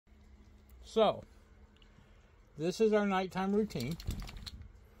So, this is our nighttime routine.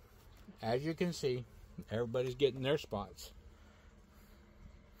 As you can see, everybody's getting their spots.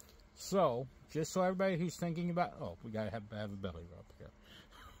 So, just so everybody who's thinking about, oh, we gotta have a belly rub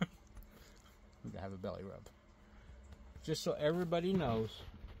here. We gotta have a belly rub. Just so everybody knows,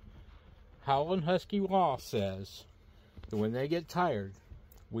 Howlin' Husky law says that when they get tired,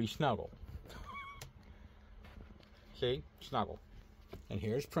 we snuggle. See? Snuggle. And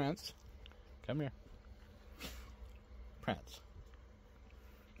here's Prince. Come here. Prince.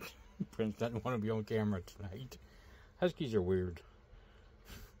 Prince doesn't want to be on camera tonight. Huskies are weird.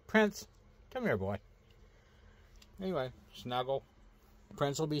 Prince, come here, boy. Anyway, snuggle.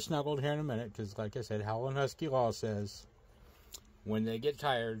 Prince will be snuggled here in a minute because, like I said, Howlin' Husky law says when they get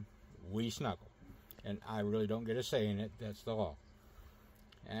tired, we snuggle. And I really don't get a say in it. That's the law.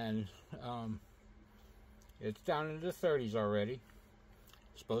 And it's down into the 30s already.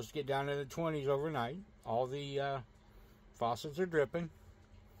 Supposed to get down to the 20s overnight. All the faucets are dripping.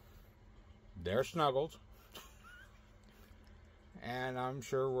 They're snuggled. And I'm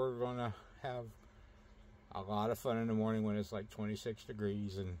sure we're going to have a lot of fun in the morning when it's like 26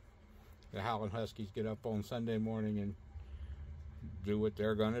 degrees and the Howlin' Huskies get up on Sunday morning and do what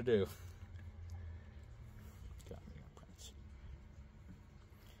they're going to do.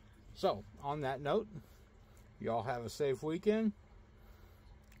 So, on that note, you all have a safe weekend.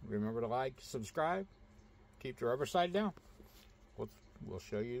 Remember to like, subscribe, keep the rubber side down. We'll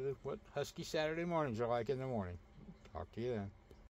show you what Husky Saturday mornings are like in the morning. Talk to you then.